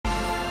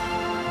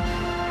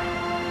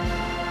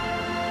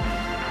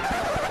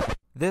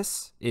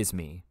This is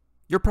me.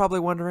 You're probably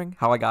wondering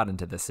how I got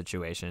into this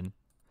situation.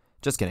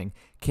 Just kidding.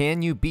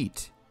 Can you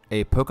beat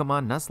a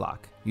Pokemon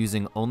Nuzlocke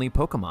using only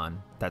Pokemon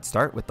that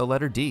start with the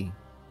letter D?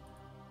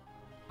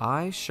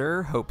 I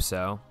sure hope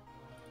so.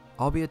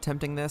 I'll be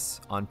attempting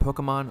this on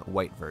Pokemon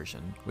White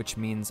version, which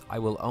means I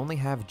will only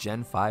have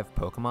Gen 5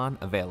 Pokemon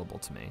available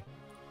to me.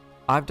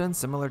 I've done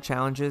similar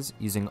challenges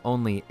using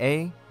only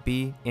A,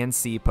 B, and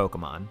C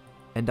Pokemon,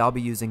 and I'll be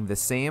using the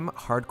same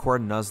Hardcore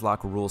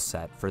Nuzlocke rule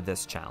set for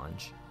this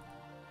challenge.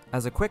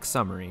 As a quick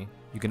summary,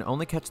 you can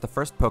only catch the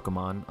first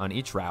Pokemon on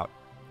each route.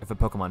 If a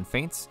Pokemon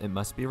faints, it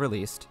must be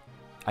released.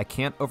 I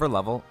can't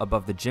overlevel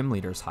above the gym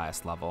leader's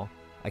highest level.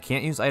 I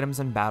can't use items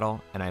in battle,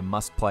 and I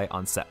must play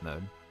on set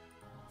mode.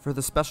 For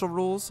the special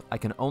rules, I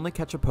can only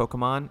catch a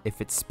Pokemon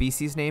if its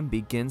species name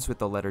begins with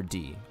the letter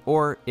D,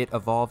 or it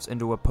evolves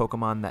into a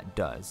Pokemon that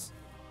does.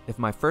 If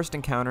my first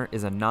encounter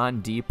is a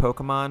non-D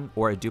Pokemon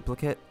or a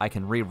duplicate, I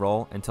can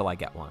re-roll until I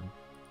get one.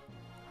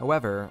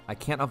 However, I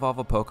can't evolve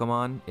a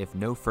Pokemon if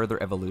no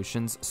further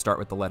evolutions start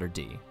with the letter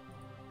D.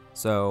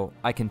 So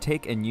I can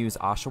take and use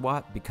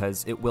Oshawott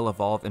because it will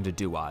evolve into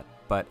Dewott,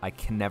 but I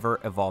can never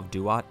evolve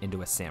Dewott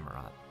into a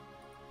Samurott.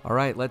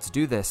 Alright, let's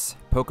do this.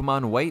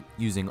 Pokemon White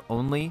using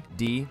only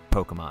D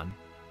Pokemon.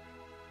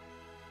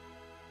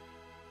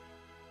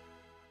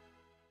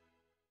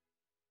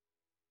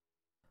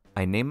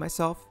 I name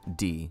myself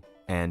D,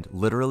 and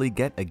literally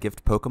get a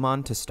gift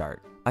Pokemon to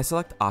start. I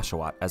select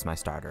Oshawott as my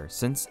starter,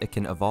 since it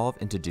can evolve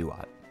into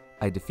Dewott.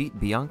 I defeat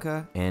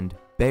Bianca and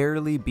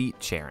barely beat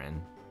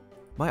Charon.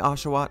 My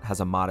Oshawott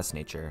has a modest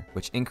nature,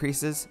 which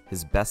increases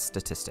his best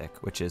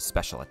statistic, which is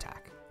special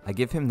attack. I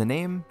give him the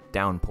name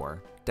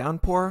Downpour.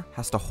 Downpour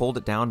has to hold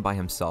it down by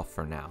himself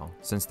for now,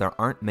 since there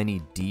aren't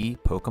many D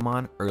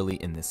Pokemon early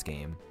in this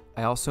game.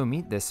 I also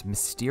meet this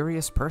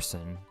mysterious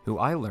person, who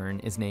I learn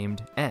is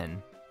named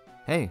N.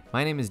 Hey,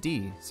 my name is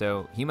D,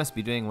 so he must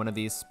be doing one of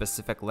these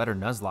specific letter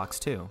Nuzlockes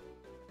too.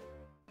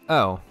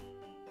 Oh,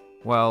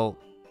 well,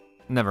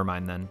 never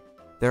mind then.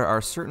 There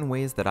are certain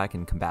ways that I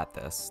can combat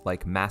this,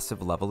 like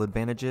massive level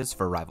advantages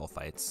for rival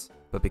fights.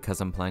 But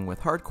because I'm playing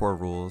with hardcore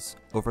rules,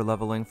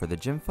 overleveling for the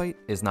gym fight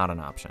is not an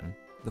option.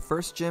 The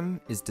first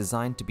gym is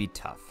designed to be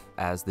tough,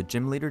 as the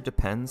gym leader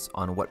depends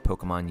on what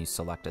Pokemon you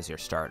select as your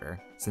starter.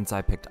 Since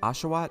I picked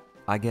Oshawott,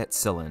 I get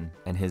Sillin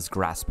and his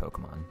grass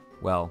Pokemon.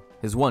 Well,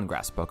 his one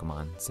grass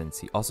Pokemon, since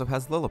he also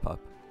has Lillipup.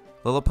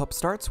 Lillipup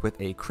starts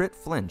with a crit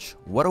flinch.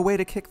 What a way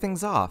to kick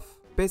things off!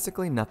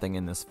 Basically nothing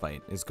in this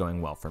fight is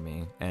going well for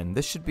me, and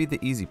this should be the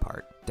easy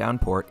part.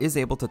 Downpour is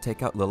able to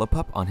take out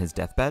Lillipup on his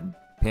deathbed.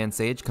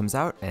 Pansage comes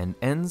out and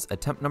ends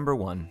attempt number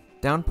 1.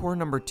 Downpour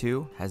number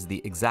 2 has the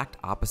exact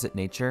opposite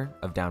nature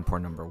of Downpour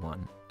number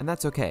 1, and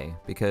that's okay,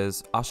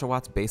 because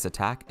Oshawott's base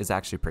attack is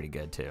actually pretty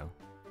good too.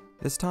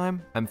 This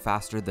time, I'm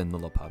faster than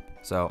Lillipup,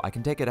 so I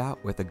can take it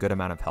out with a good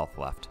amount of health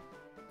left.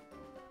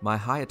 My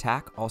high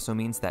attack also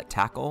means that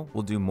Tackle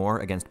will do more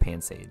against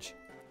Pansage.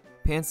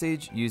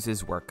 Pansage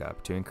uses Work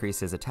Up to increase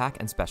his attack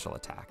and special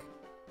attack.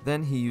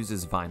 Then he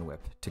uses Vine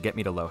Whip to get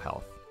me to low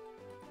health.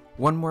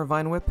 One more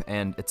Vine Whip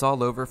and it's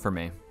all over for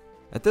me.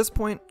 At this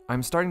point,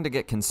 I'm starting to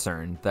get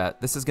concerned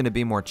that this is going to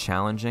be more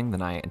challenging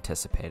than I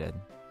anticipated.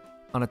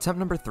 On attempt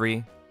number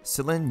 3,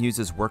 Sillin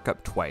uses Work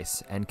Up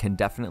twice and can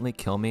definitely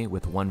kill me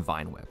with one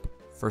Vine Whip.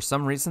 For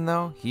some reason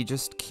though, he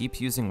just keeps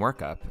using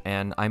Work Up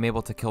and I'm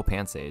able to kill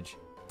Pansage.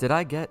 Did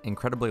I get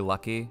incredibly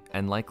lucky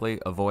and likely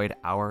avoid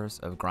hours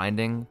of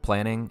grinding,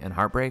 planning, and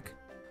heartbreak?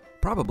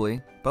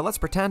 Probably, but let's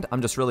pretend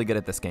I'm just really good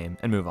at this game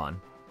and move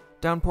on.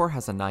 Downpour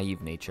has a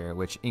naive nature,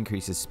 which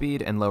increases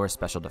speed and lowers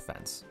special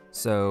defense,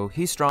 so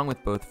he's strong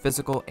with both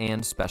physical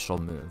and special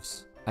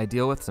moves. I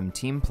deal with some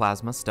Team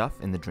Plasma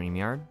stuff in the Dream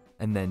Yard,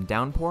 and then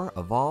Downpour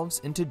evolves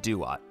into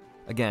Dewott.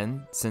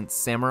 Again, since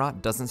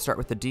Samurott doesn't start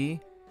with a D,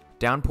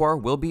 Downpour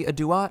will be a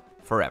Dewott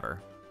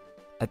forever.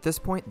 At this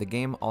point, the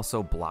game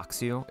also blocks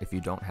you if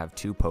you don't have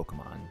 2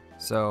 Pokemon,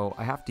 so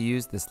I have to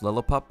use this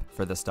Lillipup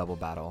for this double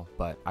battle,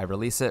 but I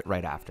release it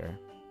right after.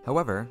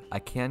 However, I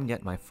can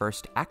get my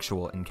first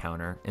actual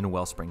encounter in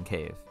Wellspring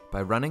Cave.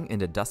 By running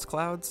into dust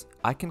clouds,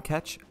 I can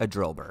catch a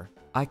Drillbur.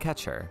 I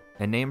catch her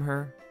and name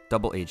her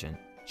Double Agent.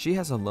 She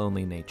has a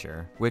lonely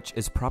nature, which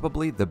is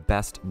probably the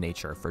best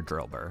nature for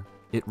Drillbur.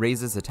 It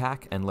raises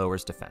attack and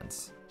lowers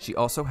defense. She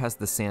also has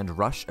the Sand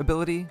Rush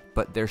ability,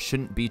 but there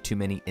shouldn't be too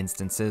many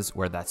instances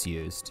where that's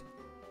used.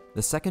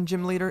 The second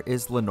gym leader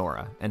is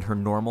Lenora and her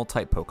normal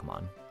type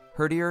Pokemon.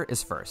 Herdier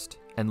is first,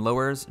 and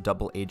lowers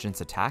Double Agent's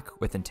attack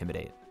with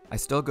Intimidate. I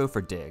still go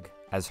for Dig,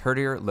 as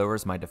Herdier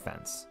lowers my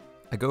defense.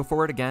 I go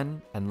for it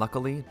again, and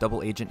luckily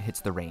Double Agent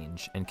hits the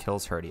range and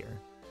kills Herdier.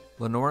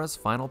 Lenora's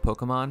final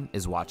Pokemon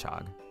is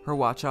Watchog. Her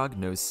Watchog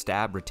knows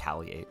Stab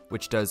Retaliate,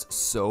 which does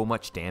so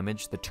much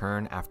damage the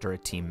turn after a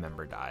team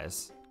member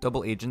dies.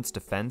 Double Agent's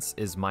defense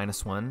is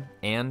 -1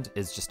 and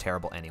is just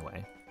terrible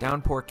anyway.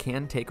 Downpour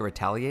can take a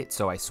Retaliate,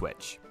 so I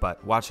switch,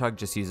 but Watchog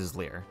just uses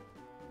Leer.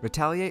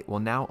 Retaliate will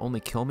now only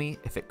kill me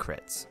if it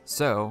crits,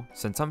 so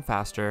since I'm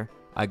faster,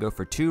 I go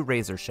for 2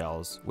 Razor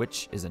Shells,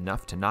 which is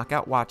enough to knock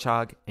out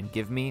Watchog and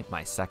give me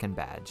my second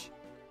badge.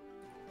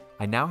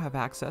 I now have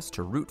access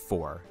to Route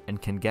 4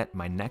 and can get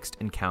my next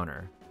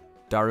encounter,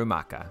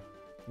 Darumaka.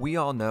 We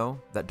all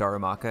know that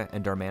Darumaka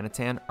and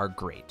Darmanitan are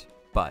great,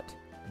 but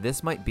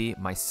this might be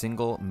my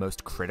single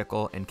most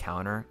critical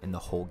encounter in the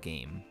whole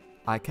game.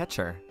 I catch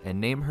her and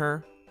name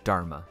her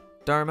Dharma.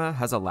 Dharma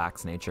has a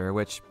lax nature,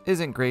 which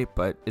isn't great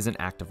but isn't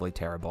actively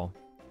terrible.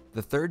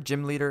 The third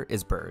gym leader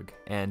is Berg,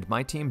 and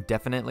my team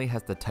definitely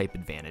has the type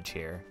advantage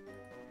here.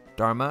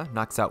 Dharma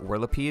knocks out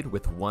Whirlipede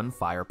with one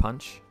Fire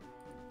Punch,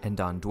 and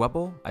on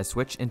Dwebble, I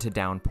switch into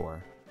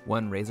Downpour.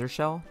 One Razor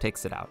Shell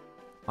takes it out.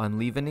 On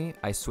Leaveny,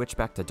 I switch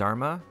back to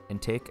Dharma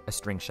and take a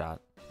String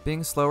Shot.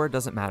 Being slower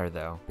doesn't matter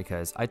though,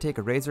 because I take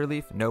a Razor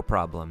Leaf no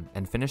problem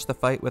and finish the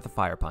fight with a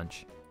Fire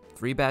Punch.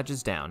 3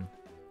 badges down.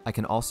 I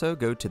can also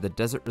go to the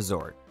Desert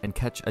Resort and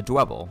catch a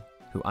Dwebble,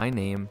 who I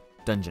name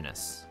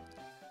Dungeness.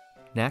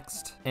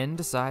 Next, N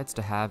decides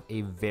to have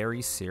a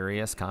very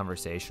serious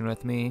conversation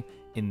with me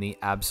in the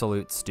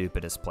absolute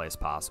stupidest place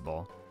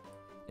possible.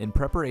 In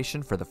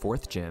preparation for the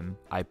 4th gym,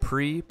 I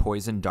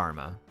pre-poison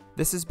Dharma.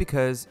 This is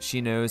because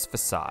she knows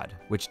Facade,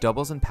 which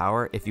doubles in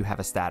power if you have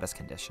a status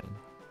condition.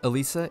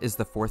 Elisa is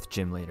the 4th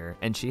gym leader,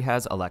 and she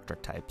has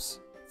electric types.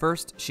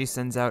 First, she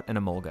sends out an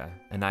Emolga,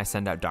 and I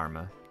send out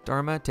Dharma.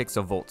 Dharma takes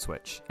a Volt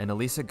Switch, and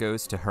Elisa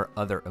goes to her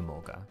other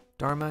Emolga.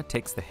 Dharma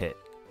takes the hit,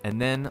 and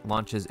then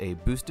launches a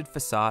boosted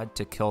Facade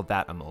to kill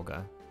that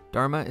Emolga.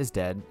 Dharma is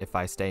dead if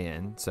I stay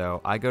in, so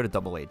I go to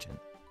Double Agent.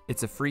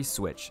 It's a free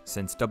switch,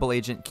 since Double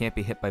Agent can't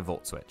be hit by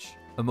Volt Switch.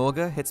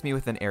 Emolga hits me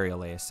with an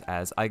Aerial Ace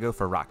as I go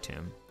for Rock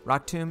Tomb.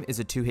 Rock Tomb is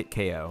a 2-hit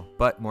KO,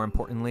 but more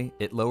importantly,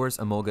 it lowers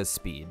Emolga's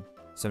speed.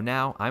 So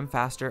now I'm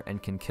faster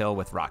and can kill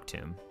with Rock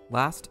Tomb.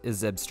 Last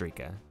is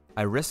Zebstrika.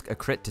 I risk a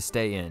crit to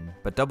stay in,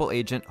 but Double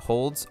Agent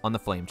holds on the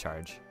Flame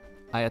Charge.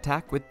 I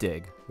attack with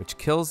Dig, which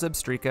kills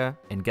Zebstrika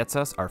and gets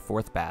us our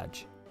 4th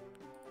badge.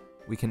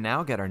 We can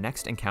now get our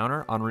next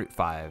encounter on Route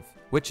 5,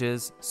 which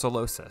is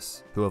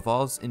Solosis, who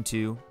evolves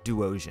into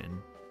Duosian.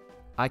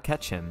 I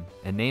catch him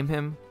and name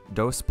him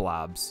Dos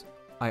Blobs.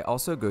 I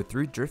also go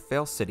through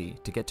Driftvale City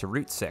to get to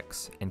Route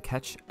 6 and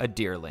catch a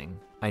Deerling.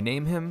 I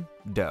name him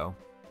Doe.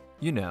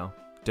 You know,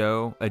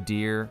 Doe, a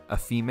deer, a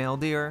female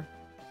deer.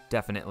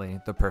 Definitely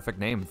the perfect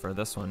name for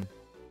this one.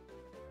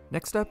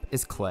 Next up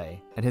is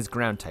Clay and his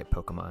ground-type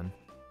Pokemon.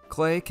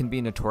 Clay can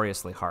be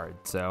notoriously hard,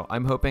 so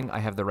I'm hoping I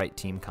have the right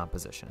team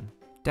composition.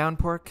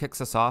 Downpour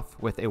kicks us off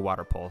with a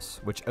Water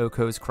Pulse, which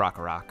OHKOs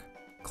Krokorok.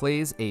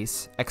 Clay's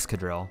ace,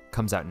 Excadrill,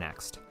 comes out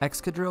next.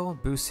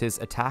 Excadrill boosts his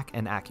attack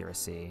and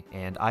accuracy,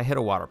 and I hit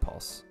a Water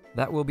Pulse.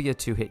 That will be a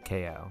 2-hit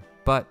KO,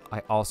 but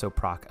I also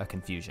proc a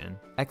Confusion.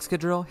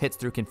 Excadrill hits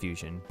through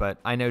Confusion, but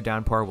I know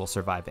Downpour will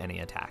survive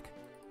any attack.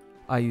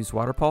 I use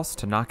Water Pulse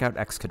to knock out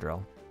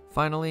Excadrill.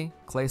 Finally,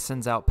 Clay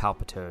sends out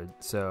Palpitoad,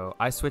 so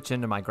I switch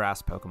into my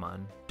grass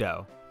Pokemon,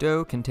 Doe.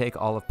 Doe can take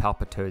all of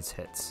Palpitoad's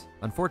hits.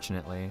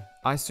 Unfortunately,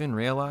 I soon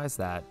realize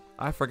that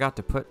I forgot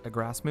to put a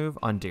grass move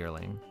on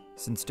Deerling.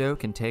 Since Doe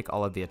can take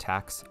all of the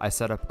attacks, I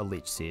set up a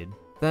Leech Seed.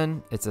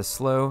 Then, it's a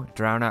slow,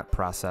 drown-out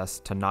process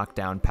to knock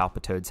down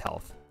Palpitoad's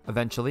health.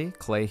 Eventually,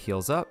 Clay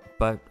heals up,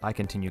 but I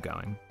continue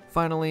going.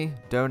 Finally,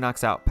 Doe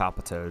knocks out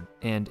Palpitoad,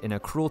 and in a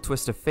cruel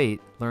twist of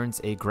fate, learns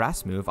a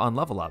grass move on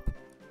Level Up.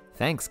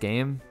 Thanks,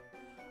 game!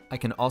 I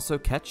can also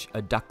catch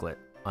a Ducklet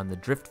on the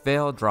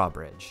Driftvale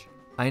Drawbridge.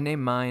 I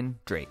name mine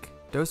Drake.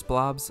 Dos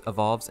Blobs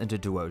evolves into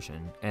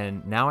Duosian,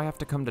 and now I have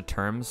to come to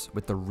terms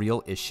with the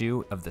real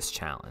issue of this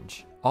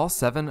challenge. All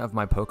 7 of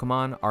my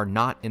Pokemon are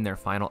not in their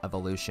final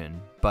evolution,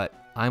 but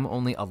I'm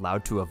only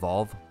allowed to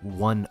evolve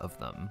 1 of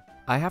them.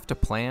 I have to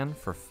plan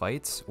for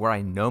fights where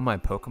I know my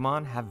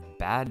Pokemon have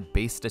bad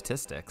base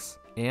statistics,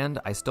 and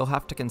I still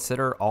have to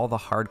consider all the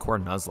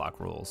Hardcore Nuzlocke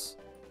rules.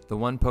 The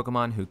one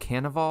Pokemon who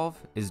can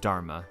evolve is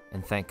Dharma,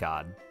 and thank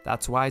God.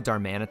 That's why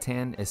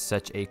Darmanitan is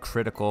such a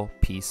critical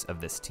piece of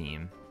this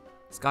team.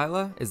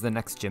 Skyla is the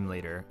next gym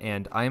leader,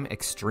 and I'm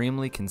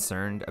extremely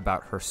concerned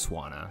about her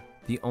Swanna.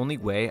 The only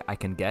way I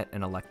can get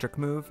an electric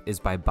move is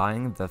by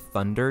buying the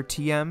Thunder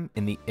TM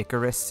in the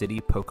Icarus City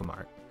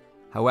Pokemart.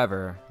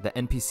 However, the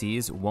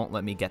NPCs won't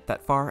let me get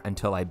that far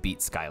until I beat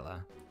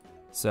Skyla.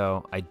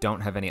 So I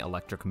don't have any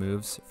electric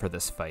moves for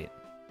this fight.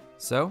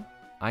 So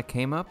I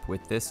came up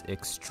with this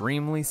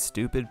extremely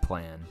stupid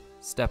plan.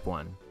 Step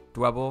 1.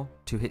 Dwebble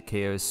 2-hit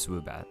KOs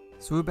Swoobat.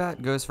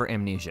 Swoobat goes for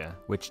Amnesia,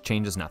 which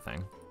changes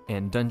nothing,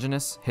 and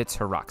Dungeness hits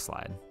her Rock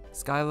Slide.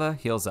 Skyla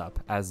heals up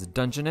as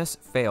Dungeness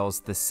fails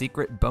the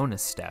secret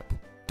bonus step.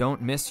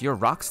 Don't miss your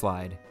Rock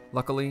Slide.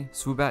 Luckily,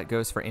 Swoobat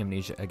goes for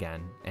Amnesia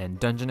again, and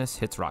Dungeness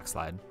hits Rock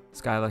Slide.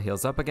 Skyla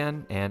heals up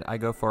again, and I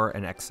go for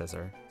an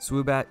X-Scissor.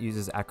 Swoobat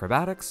uses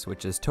Acrobatics,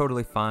 which is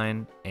totally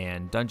fine,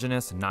 and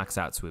Dungeness knocks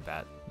out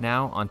Swoobat.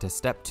 Now onto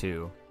step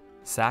 2,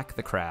 Sack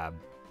the Crab.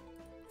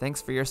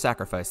 Thanks for your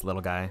sacrifice,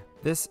 little guy.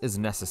 This is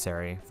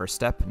necessary for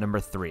step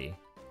number 3,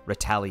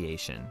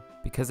 Retaliation.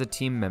 Because a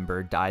team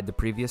member died the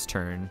previous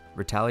turn,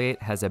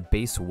 Retaliate has a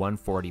base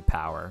 140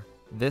 power.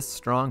 This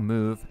strong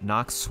move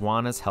knocks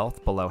Swanna's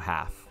health below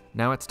half.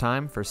 Now it's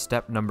time for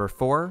step number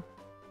 4,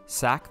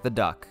 Sack the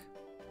Duck.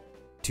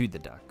 To the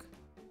duck.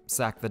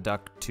 Sack the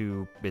duck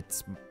to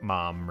its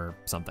mom or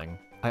something.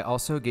 I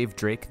also gave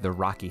Drake the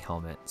Rocky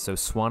helmet, so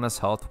Swanna's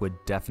health would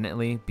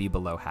definitely be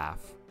below half.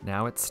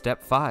 Now it's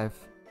step 5.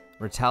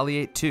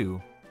 Retaliate 2,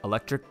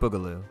 Electric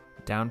Boogaloo.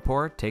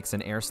 Downpour takes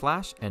an air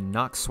slash and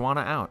knocks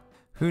Swanna out.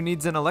 Who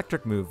needs an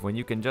electric move when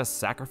you can just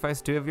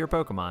sacrifice 2 of your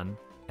Pokemon?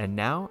 And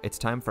now it's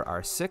time for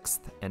our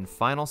 6th and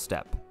final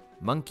step,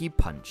 Monkey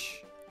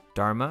Punch.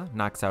 Dharma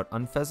knocks out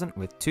Unpheasant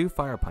with 2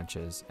 Fire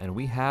Punches, and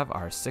we have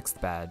our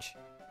 6th badge.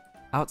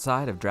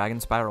 Outside of Dragon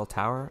Spiral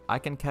Tower, I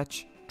can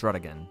catch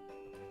Druddigon.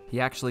 He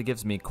actually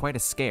gives me quite a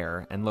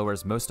scare and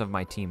lowers most of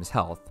my team's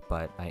health,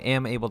 but I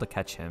am able to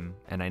catch him,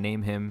 and I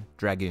name him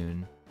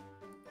Dragoon.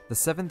 The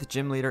 7th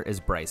gym leader is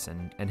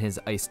Bryson, and his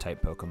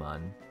Ice-type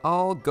Pokemon.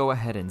 I'll go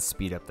ahead and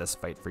speed up this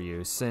fight for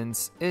you,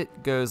 since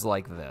it goes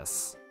like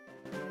this.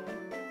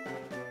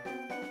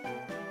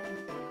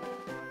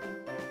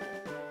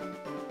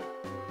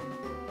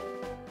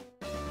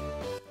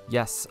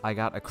 Yes, I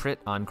got a crit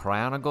on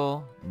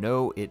Cryogonal.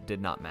 No, it did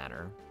not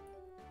matter.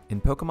 In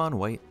Pokemon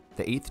White,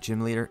 the 8th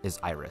gym leader is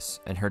Iris,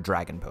 and her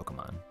Dragon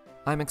Pokemon.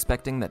 I'm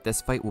expecting that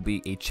this fight will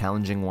be a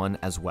challenging one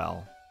as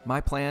well. My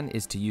plan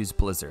is to use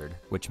Blizzard,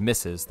 which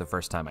misses the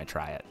first time I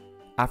try it.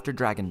 After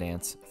Dragon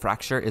Dance,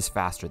 Fracture is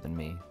faster than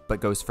me,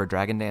 but goes for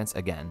Dragon Dance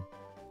again.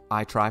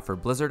 I try for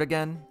Blizzard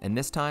again, and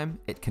this time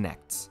it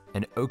connects,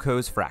 and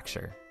Oko's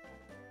Fracture.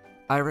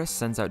 Iris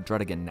sends out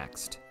Druddigon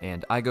next,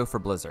 and I go for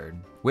Blizzard,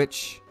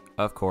 which,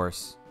 of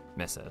course,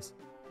 misses.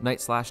 Night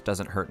Slash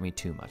doesn't hurt me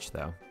too much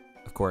though.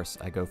 Of course,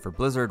 I go for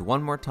Blizzard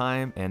one more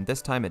time, and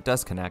this time it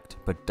does connect,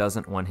 but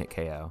doesn't one-hit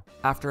KO.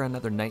 After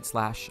another Night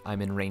Slash,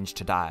 I'm in range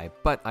to die,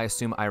 but I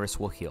assume Iris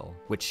will heal,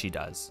 which she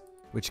does,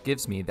 which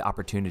gives me the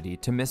opportunity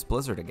to miss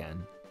Blizzard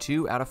again.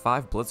 2 out of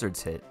 5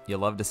 Blizzards hit, you'll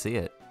love to see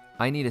it.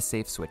 I need a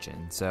safe switch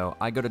in, so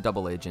I go to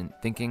Double Agent,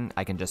 thinking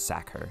I can just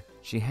sack her.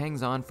 She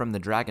hangs on from the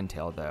Dragon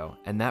Tail though,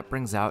 and that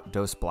brings out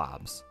Dos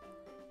Blobs.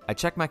 I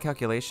check my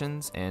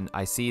calculations, and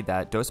I see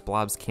that Dos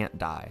Blobs can't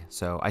die,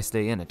 so I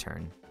stay in a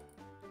turn.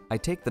 I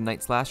take the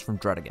Night Slash from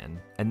Druddigon,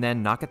 and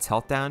then knock its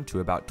health down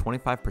to about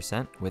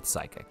 25% with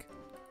Psychic.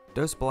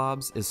 Dos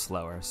Blobs is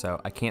slower,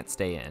 so I can't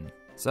stay in,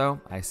 so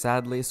I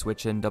sadly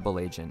switch in Double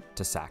Agent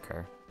to sack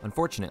her.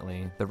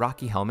 Unfortunately, the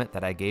Rocky helmet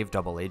that I gave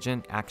Double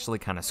Agent actually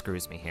kinda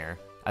screws me here,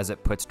 as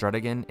it puts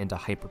Druddigon into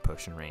Hyper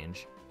Potion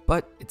range.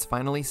 But it's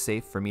finally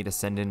safe for me to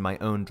send in my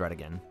own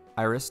Druddigon.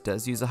 Iris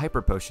does use a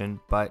Hyper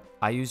Potion, but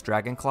I use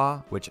Dragon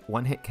Claw, which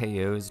one-hit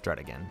KOs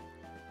Druddigon.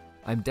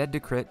 I'm dead to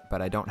crit, but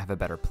I don't have a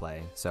better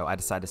play, so I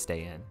decide to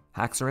stay in.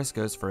 Haxorus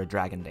goes for a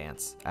Dragon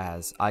Dance,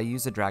 as I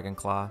use a Dragon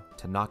Claw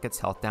to knock its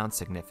health down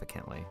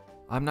significantly.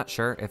 I'm not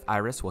sure if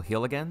Iris will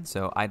heal again,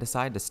 so I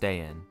decide to stay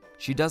in.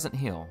 She doesn't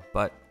heal,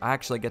 but I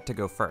actually get to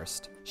go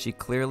first. She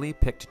clearly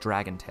picked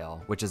Dragon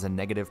Tail, which is a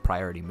negative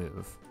priority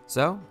move.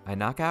 So I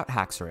knock out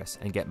Haxorus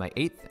and get my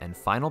 8th and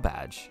final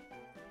badge.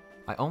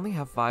 I only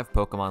have 5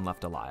 Pokemon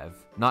left alive,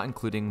 not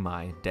including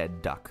my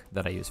dead duck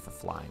that I use for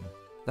flying.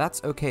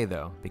 That's okay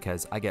though,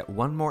 because I get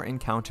one more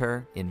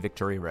encounter in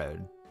Victory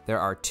Road. There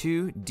are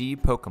 2 D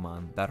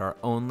Pokemon that are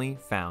only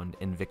found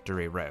in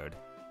Victory Road,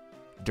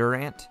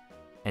 Durant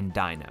and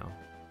Dino.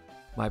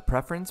 My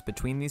preference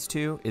between these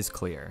 2 is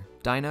clear.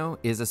 Dino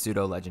is a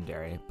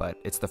pseudo-legendary, but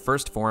it's the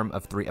first form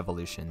of 3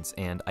 evolutions,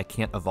 and I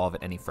can't evolve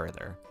it any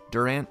further.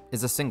 Durant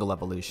is a single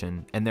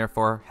evolution, and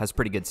therefore has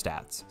pretty good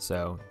stats,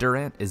 so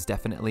Durant is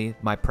definitely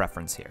my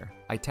preference here.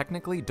 I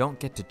technically don't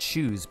get to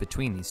choose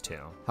between these 2.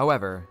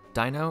 However,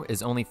 Dino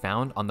is only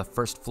found on the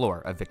first floor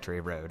of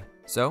Victory Road.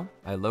 So,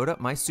 I load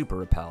up my Super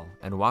Repel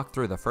and walk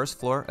through the first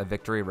floor of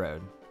Victory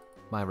Road.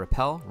 My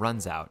Repel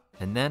runs out,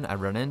 and then I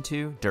run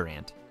into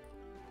Durant.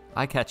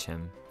 I catch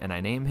him, and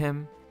I name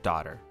him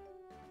Daughter.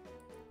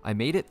 I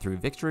made it through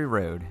Victory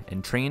Road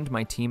and trained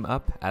my team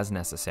up as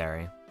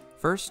necessary.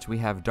 First, we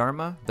have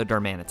Dharma the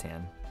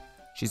Darmanitan.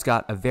 She's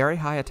got a very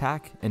high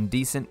attack and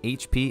decent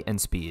HP and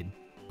speed.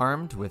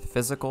 Armed with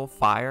physical,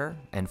 fire,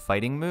 and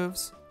fighting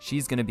moves,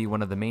 she's going to be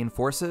one of the main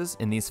forces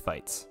in these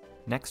fights.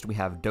 Next, we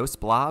have Dos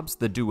Blobs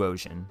the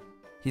Duosian.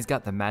 He's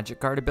got the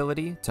Magic Guard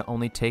ability to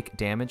only take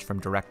damage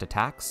from direct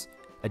attacks,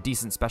 a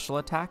decent special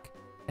attack,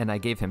 and I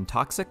gave him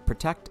Toxic,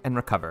 Protect, and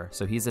Recover,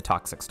 so he's a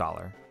Toxic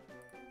Staller.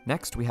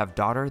 Next, we have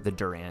Daughter the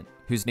Durant,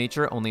 whose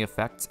nature only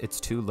affects its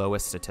 2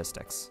 lowest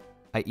statistics.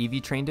 I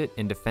EV trained it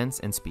in defense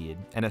and speed,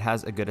 and it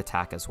has a good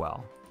attack as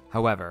well.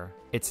 However,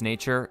 its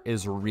nature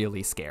is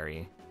really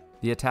scary.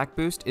 The attack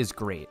boost is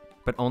great,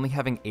 but only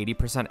having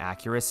 80%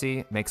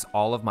 accuracy makes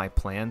all of my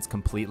plans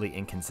completely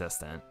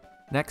inconsistent.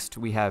 Next,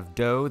 we have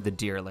Doe the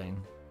Deerling.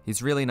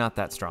 He's really not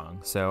that strong,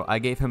 so I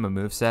gave him a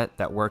moveset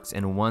that works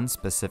in one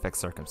specific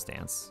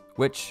circumstance,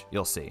 which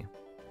you'll see.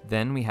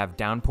 Then we have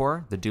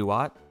Downpour the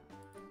Dewott.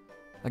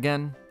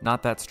 Again,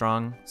 not that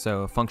strong,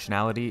 so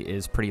functionality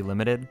is pretty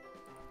limited.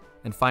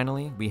 And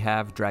finally, we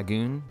have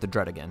Dragoon the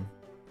Druddigon.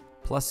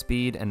 Plus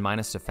speed and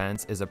minus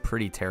defense is a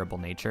pretty terrible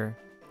nature.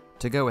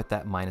 To go with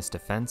that minus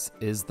defense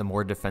is the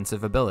more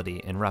defensive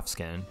ability in Rough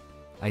Skin.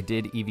 I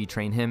did EV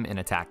train him in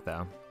attack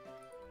though.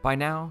 By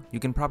now, you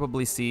can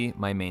probably see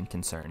my main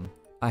concern.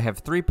 I have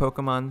 3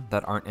 Pokemon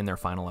that aren't in their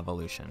final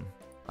evolution.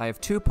 I have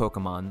two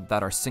Pokemon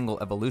that are single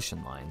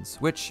evolution lines,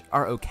 which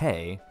are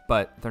okay,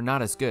 but they're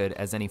not as good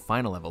as any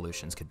final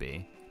evolutions could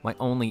be. My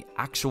only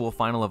actual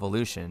final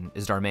evolution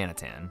is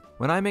Darmanitan.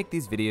 When I make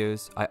these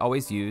videos, I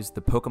always use the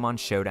Pokemon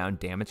Showdown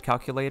damage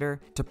calculator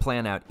to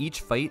plan out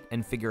each fight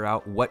and figure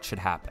out what should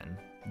happen.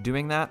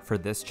 Doing that for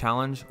this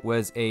challenge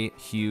was a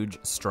huge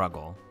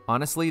struggle.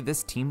 Honestly,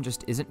 this team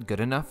just isn't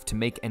good enough to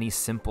make any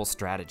simple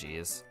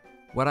strategies.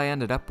 What I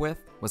ended up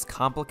with was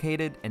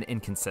complicated and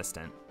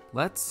inconsistent.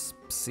 Let's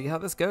see how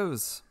this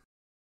goes.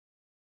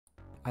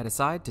 I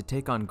decide to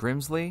take on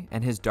Grimsley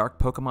and his dark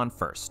Pokemon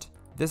first.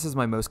 This is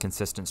my most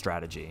consistent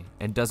strategy,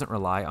 and doesn't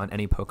rely on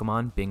any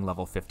Pokemon being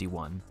level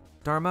 51.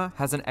 Dharma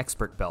has an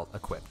expert belt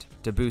equipped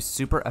to boost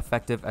super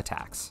effective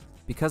attacks.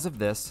 Because of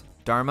this,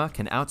 Dharma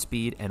can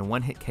outspeed and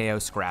one-hit KO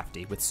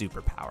Scrafty with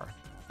superpower.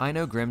 I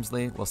know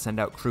Grimsley will send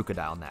out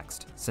Crocodile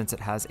next, since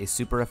it has a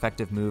super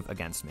effective move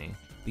against me.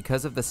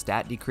 Because of the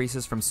stat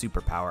decreases from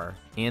superpower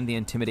and the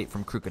Intimidate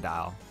from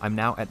Crocodile, I'm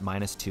now at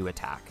 -2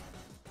 attack.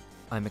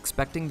 I'm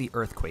expecting the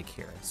Earthquake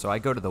here, so I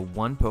go to the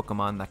one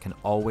Pokemon that can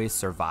always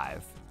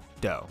survive,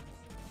 Doe.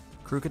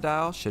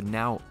 Crocodile should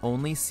now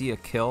only see a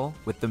kill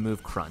with the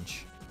move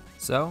Crunch.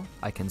 So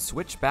I can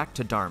switch back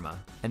to Dharma,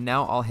 and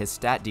now all his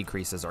stat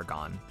decreases are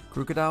gone.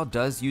 Crocodile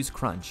does use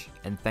Crunch,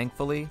 and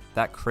thankfully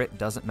that crit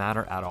doesn't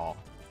matter at all.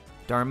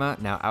 Dharma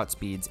now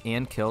outspeeds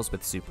and kills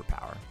with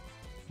superpower.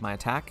 My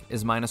attack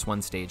is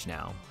 -1 stage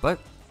now, but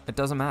it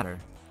doesn't matter.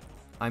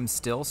 I'm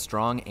still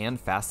strong and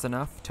fast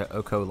enough to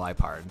Oko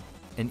Liepard,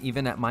 and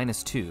even at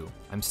 -2,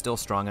 I'm still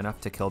strong enough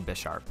to kill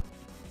Bisharp.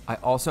 I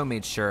also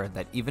made sure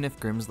that even if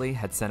Grimsley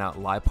had sent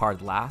out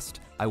Liepard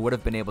last, I would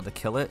have been able to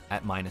kill it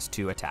at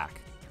 -2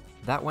 attack.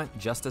 That went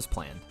just as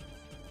planned.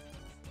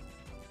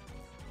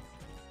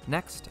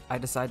 Next, I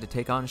decide to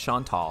take on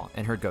Chantal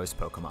and her ghost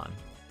Pokemon.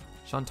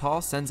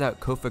 Chantal sends out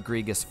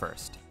Kofagrigus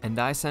first, and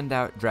I send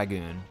out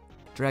Dragoon.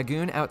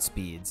 Dragoon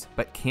outspeeds,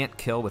 but can't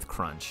kill with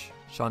Crunch.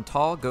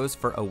 Chantal goes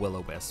for a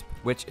Will-O-Wisp,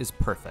 which is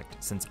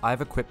perfect since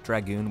I've equipped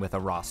Dragoon with a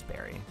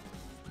Rostberry.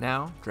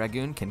 Now,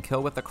 Dragoon can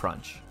kill with a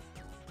Crunch.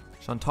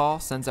 Chantal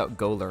sends out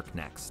Golurk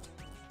next.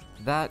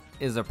 That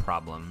is a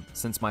problem,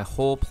 since my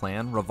whole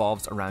plan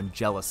revolves around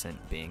Jellicent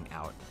being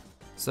out.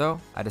 So,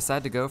 I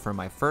decide to go for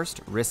my first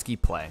risky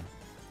play.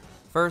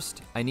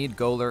 First, I need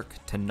Golurk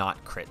to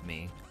not crit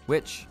me,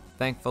 which,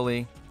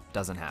 thankfully,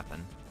 doesn't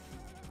happen.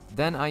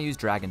 Then I use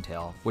Dragon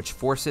Tail, which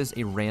forces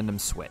a random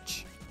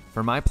switch.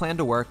 For my plan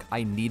to work,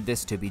 I need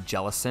this to be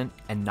Jellicent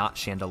and not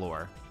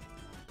Chandelure.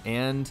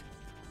 And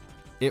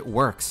it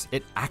works.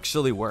 It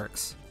actually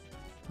works.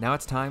 Now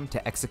it's time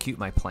to execute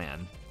my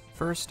plan.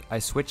 First, I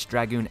switch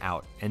Dragoon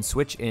out and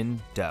switch in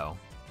Doe.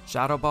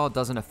 Shadow Ball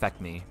doesn't affect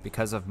me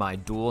because of my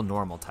dual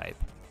normal type.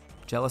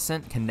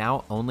 Jellicent can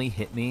now only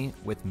hit me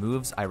with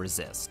moves I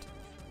resist.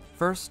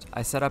 First,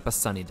 I set up a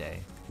Sunny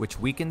Day, which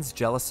weakens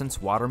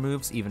Jellicent's water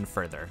moves even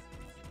further.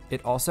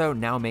 It also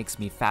now makes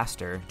me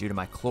faster due to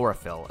my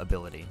Chlorophyll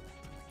ability.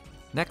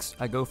 Next,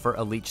 I go for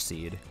a Leech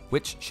Seed,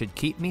 which should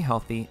keep me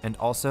healthy and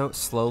also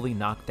slowly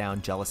knock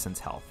down Jellicent's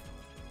health.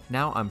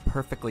 Now I'm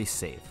perfectly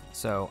safe,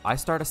 so I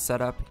start a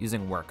setup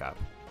using Workup.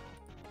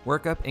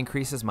 Workup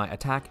increases my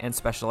attack and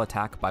special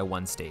attack by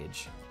 1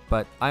 stage,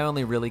 but I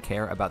only really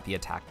care about the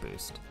attack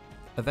boost.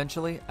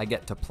 Eventually, I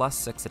get to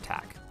 +6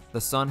 attack.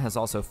 The sun has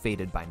also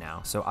faded by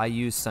now, so I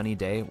use Sunny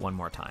Day one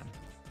more time.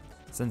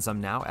 Since I'm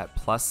now at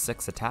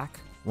 +6 attack,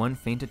 1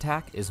 feint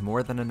attack is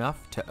more than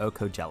enough to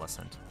Oko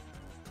Jellicent.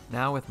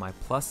 Now with my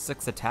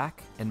 +6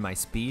 attack and my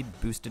speed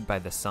boosted by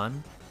the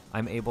sun,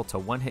 I'm able to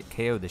one-hit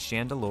KO the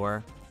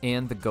Chandelure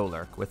and the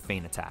Golurk with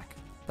feint attack.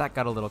 That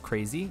got a little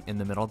crazy in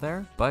the middle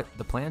there, but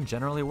the plan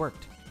generally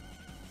worked.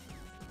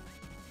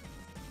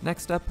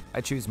 Next up,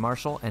 I choose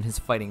Marshall and his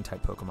fighting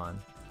type Pokemon.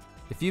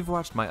 If you've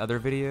watched my other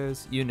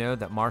videos, you know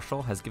that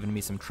Marshall has given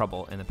me some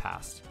trouble in the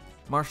past.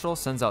 Marshall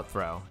sends out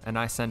Throw, and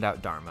I send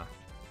out Dharma.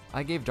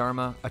 I gave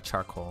Dharma a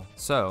Charcoal,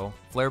 so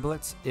Flare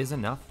Blitz is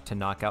enough to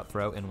knock out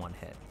Throw in 1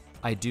 hit.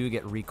 I do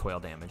get recoil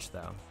damage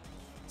though.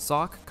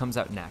 Sawk comes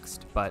out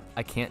next, but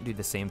I can't do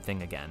the same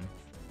thing again.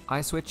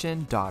 I switch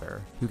in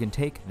Daughter, who can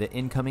take the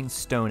incoming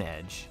Stone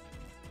Edge.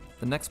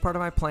 The next part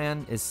of my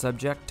plan is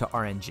subject to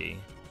RNG.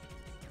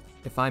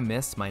 If I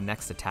miss my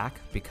next attack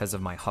because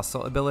of my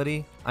Hustle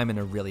ability, I'm in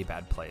a really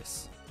bad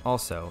place.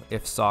 Also,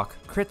 if Sawk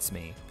crits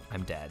me,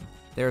 I'm dead.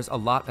 There's a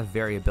lot of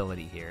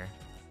variability here.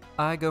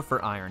 I go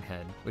for Iron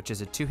Head, which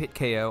is a 2-hit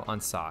KO on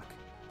Sawk,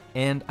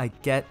 and I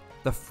get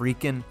the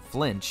freaking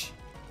flinch.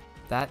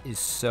 That is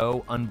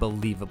so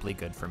unbelievably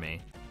good for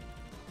me.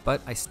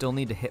 But I still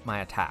need to hit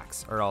my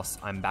attacks, or else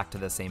I'm back to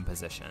the same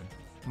position.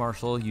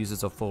 Marshall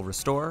uses a full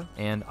restore,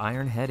 and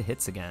Iron Head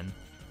hits again.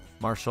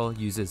 Marshall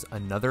uses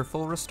another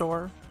full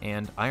restore,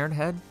 and Iron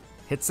Head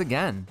hits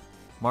again.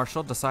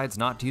 Marshall decides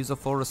not to use a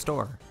full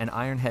restore, and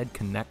Iron Head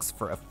connects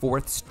for a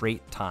 4th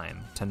straight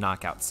time to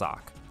knock out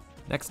Sawk.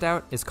 Next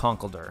out is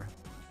Conkeldurr.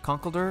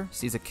 Conkeldurr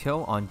sees a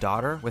kill on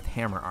Daughter with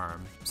Hammer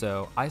Arm,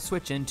 so I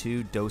switch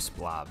into Dose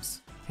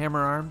Blobs.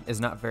 Hammer Arm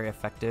is not very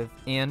effective,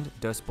 and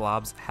Dose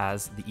Blobs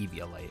has the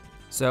Eviolite,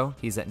 so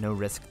he's at no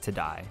risk to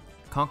die.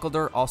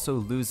 Conkeldurr also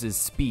loses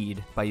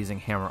speed by using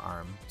Hammer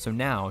Arm, so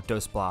now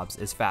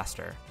Doseblobs is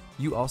faster.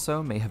 You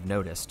also may have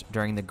noticed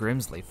during the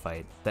Grimsley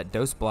fight that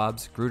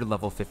Doseblobs grew to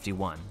level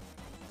 51.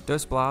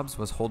 Doseblobs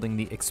was holding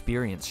the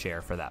experience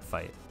share for that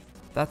fight.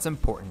 That's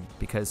important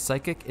because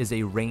Psychic is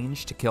a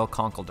range to kill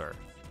Conkeldurr,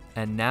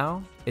 and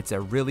now it's a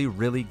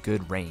really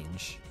good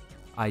range.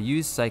 I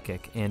use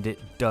Psychic and it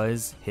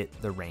does hit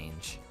the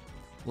range.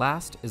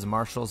 Last is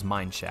Marshall's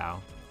Mineshow.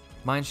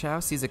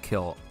 Mineshow sees a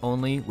kill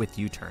only with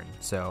U-turn,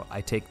 so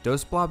I take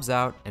Doseblobs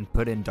out and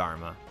put in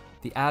Dharma.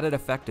 The added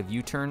effect of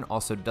U-turn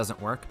also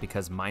doesn't work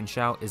because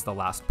Mineshow is the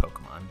last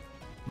Pokemon.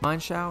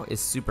 Mineshow is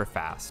super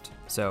fast,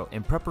 so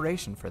in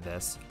preparation for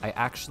this, I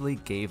actually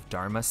gave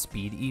Dharma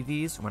speed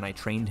EVs when I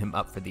trained him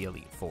up for the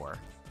Elite Four.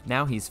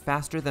 Now he's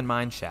faster than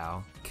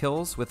Mineshow,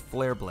 kills with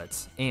Flare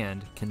Blitz,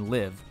 and can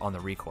live on the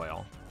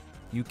recoil.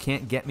 You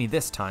can't get me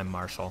this time,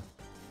 Marshall.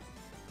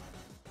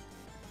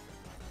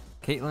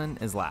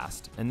 Caitlin is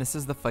last, and this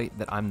is the fight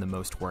that I'm the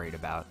most worried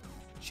about.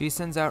 She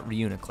sends out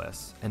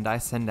Reuniclus, and I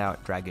send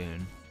out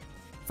Dragoon.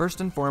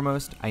 First and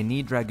foremost, I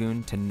need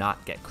Dragoon to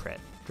not get crit.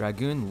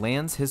 Dragoon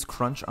lands his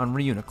crunch on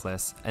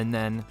Reuniclus, and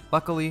then,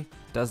 luckily,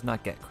 does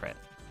not get crit.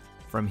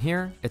 From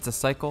here, it's a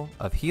cycle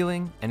of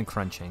healing and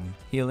crunching,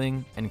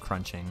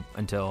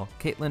 until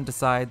Caitlin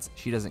decides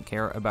she doesn't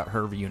care about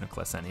her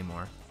Reuniclus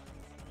anymore.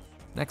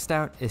 Next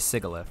out is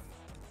Sigilyph.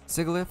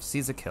 Sigilyph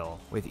sees a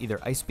kill with either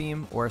Ice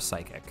Beam or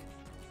Psychic.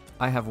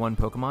 I have one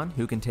Pokemon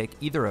who can take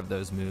either of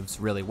those moves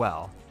really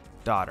well,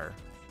 Daughter.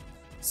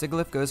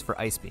 Sigilyph goes for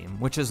Ice Beam,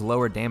 which is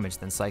lower damage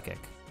than Psychic,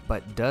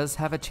 but does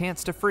have a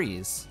chance to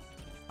freeze.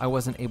 I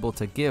wasn't able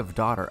to give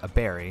Daughter a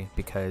berry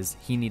because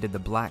he needed the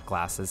black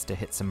glasses to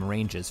hit some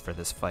ranges for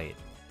this fight.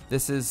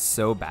 This is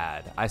so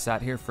bad. I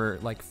sat here for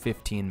like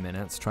 15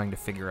 minutes trying to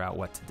figure out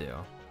what to do.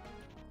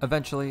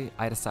 Eventually,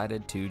 I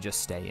decided to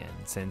just stay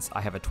in since I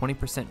have a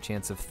 20%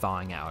 chance of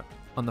thawing out.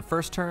 On the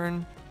first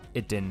turn,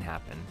 it didn't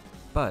happen.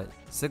 But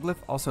Sigilyph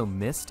also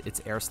missed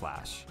its Air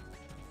Slash.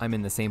 I'm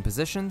in the same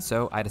position,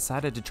 so I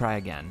decided to try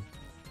again.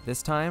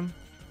 This time,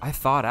 I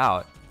thawed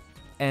out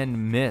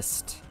and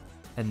missed.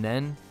 And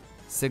then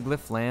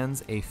Sigilyph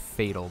lands a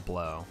fatal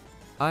blow.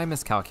 I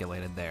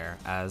miscalculated there,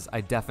 as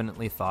I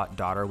definitely thought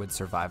Daughter would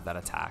survive that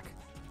attack.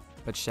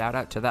 But shout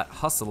out to that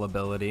hustle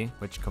ability,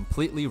 which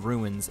completely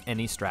ruins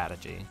any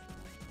strategy.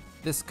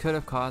 This could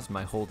have caused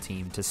my whole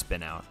team to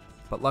spin out,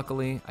 but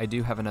luckily I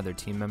do have another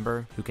team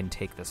member who can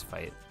take this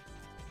fight.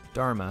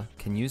 Dharma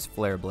can use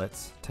Flare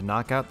Blitz to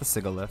knock out the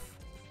Sigilyph,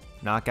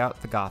 knock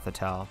out the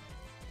Gothitelle,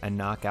 and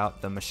knock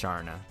out the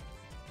Masharna.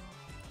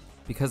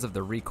 Because of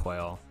the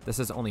recoil, this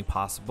is only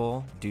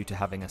possible due to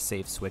having a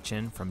safe switch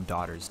in from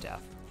Daughter's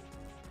death.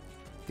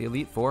 The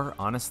Elite Four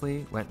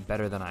honestly went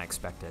better than I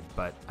expected,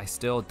 but I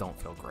still don't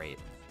feel great.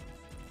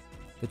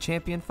 The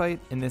champion fight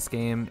in this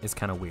game is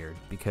kinda weird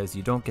because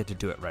you don't get to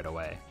do it right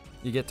away.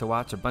 You get to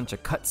watch a bunch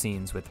of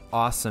cutscenes with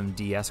awesome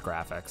DS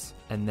graphics,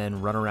 and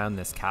then run around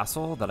this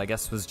castle that I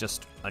guess was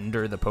just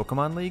under the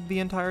Pokemon League the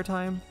entire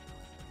time.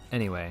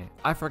 Anyway,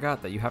 I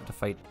forgot that you have to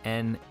fight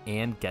N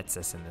and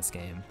Ghetsis in this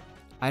game.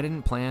 I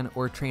didn't plan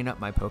or train up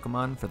my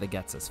Pokemon for the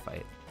Ghetsis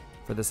fight.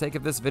 For the sake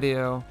of this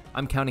video,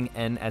 I'm counting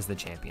N as the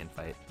champion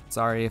fight.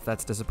 Sorry if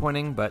that's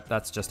disappointing, but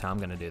that's just how I'm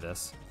gonna do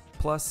this.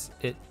 Plus,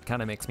 it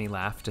kinda makes me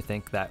laugh to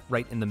think that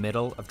right in the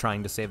middle of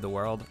trying to save the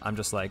world, I'm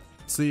just like,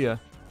 see ya.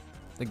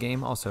 The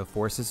game also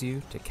forces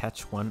you to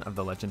catch one of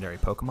the legendary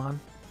Pokemon,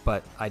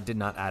 but I did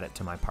not add it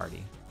to my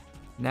party.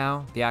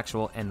 Now, the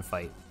actual N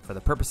fight. For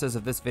the purposes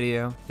of this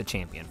video, the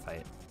champion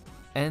fight.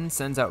 N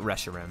sends out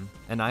Reshiram,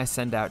 and I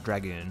send out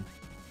Dragoon.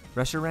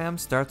 Reshiram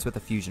starts with a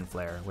Fusion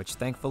Flare, which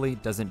thankfully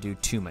doesn't do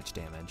too much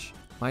damage.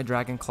 My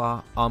Dragon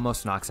Claw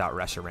almost knocks out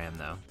Reshiram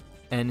though.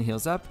 N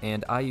heals up,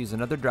 and I use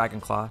another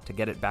Dragon Claw to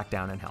get it back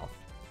down in health.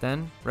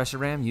 Then,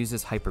 Reshiram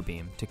uses Hyper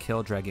Beam to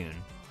kill Dragoon.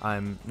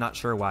 I'm not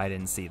sure why I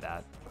didn't see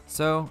that.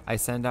 So, I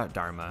send out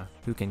Dharma,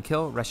 who can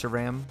kill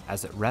Reshiram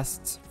as it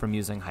rests from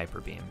using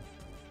Hyper Beam.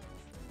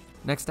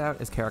 Next out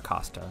is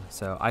Caracosta,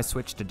 so I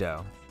switch to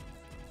Doe.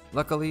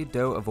 Luckily,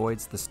 Doe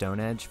avoids the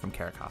Stone Edge from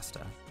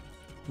Caracosta.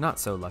 Not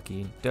so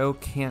lucky, Doe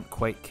can't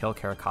quite kill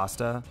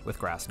Caracosta with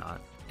Grass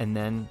Knot, and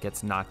then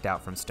gets knocked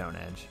out from Stone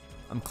Edge.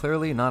 I'm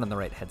clearly not in the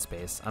right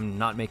headspace. I'm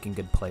not making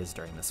good plays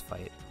during this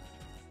fight.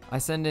 I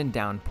send in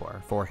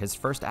Downpour for his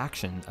first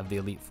action of the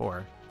Elite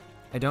Four.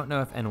 I don't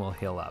know if N will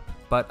heal up,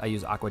 but I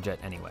use Aqua Jet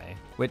anyway,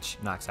 which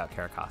knocks out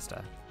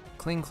Caracosta.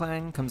 Kling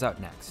Klang comes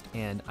out next,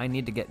 and I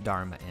need to get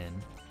Dharma in.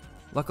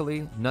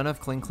 Luckily, none of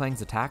Kling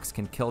Klang's attacks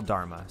can kill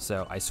Dharma,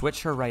 so I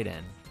switch her right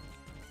in.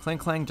 Kling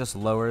Klang just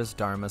lowers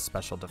Dharma's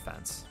special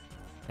defense,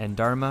 and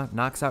Dharma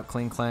knocks out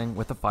Kling Klang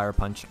with a Fire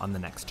Punch on the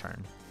next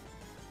turn.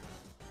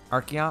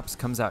 Archeops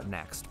comes out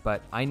next,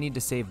 but I need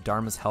to save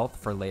Dharma's health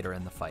for later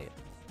in the fight.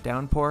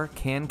 Downpour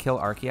can kill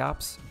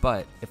Archeops,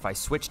 but if I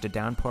switch to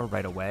Downpour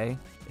right away,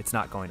 it's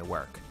not going to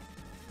work.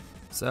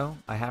 So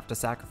I have to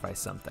sacrifice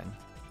something.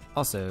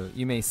 Also,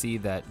 you may see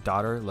that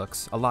Daughter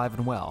looks alive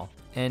and well.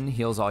 N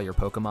heals all your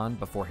Pokemon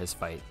before his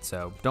fight,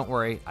 so don't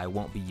worry, I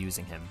won't be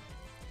using him.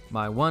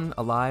 My one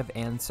alive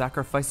and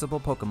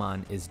sacrificable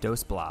Pokemon is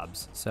Dos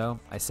Blobs, so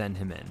I send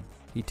him in.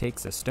 He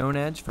takes a Stone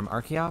Edge from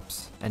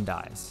Archeops and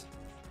dies.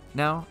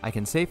 Now I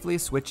can safely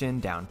switch in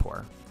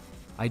Downpour.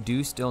 I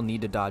do still need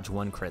to dodge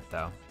one crit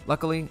though.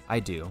 Luckily, I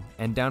do,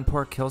 and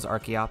Downpour kills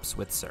Archeops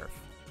with Surf.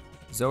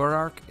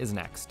 Zoroark is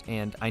next,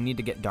 and I need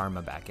to get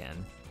Dharma back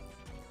in.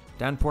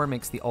 Downpour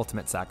makes the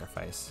ultimate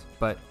sacrifice,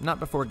 but not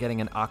before getting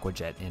an Aqua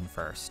Jet in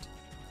first.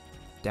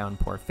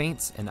 Downpour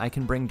faints, and I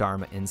can bring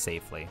Dharma in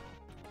safely.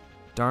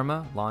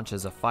 Dharma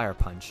launches a Fire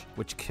Punch,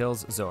 which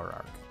kills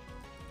Zoroark.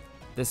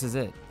 This is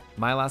it,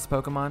 my last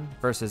Pokemon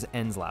versus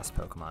N's last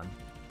Pokemon.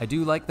 I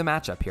do like the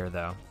matchup here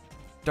though.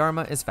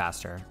 Dharma is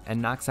faster,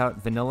 and knocks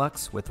out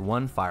Vanillux with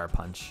one Fire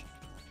Punch.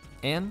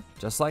 And,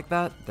 just like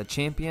that, the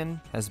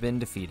champion has been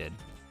defeated.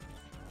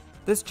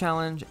 This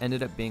challenge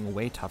ended up being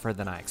way tougher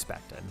than I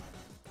expected.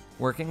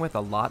 Working with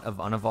a lot of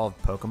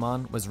unevolved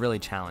Pokemon was really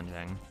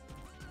challenging.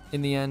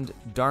 In the end,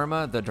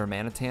 Dharma the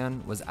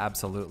Darmanitan was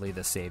absolutely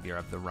the savior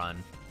of the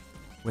run.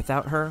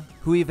 Without her,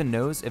 who even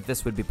knows if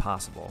this would be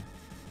possible?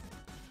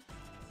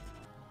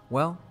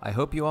 Well, I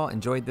hope you all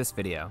enjoyed this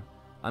video.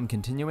 I'm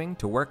continuing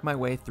to work my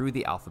way through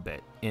the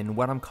alphabet in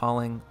what I'm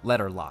calling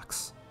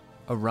Letter-Locks.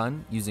 A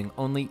run using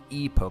only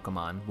E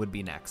Pokemon would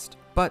be next,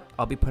 but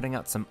I'll be putting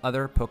out some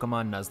other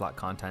Pokemon Nuzlocke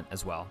content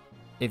as well.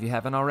 If you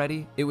haven't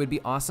already, it would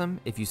be awesome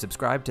if you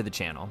subscribe to the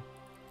channel.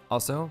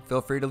 Also,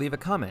 feel free to leave a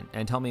comment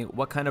and tell me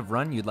what kind of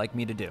run you'd like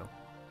me to do.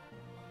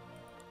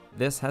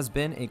 This has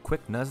been a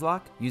quick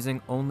Nuzlocke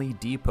using only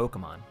D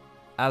Pokemon.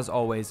 As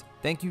always,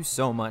 thank you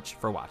so much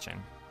for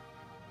watching.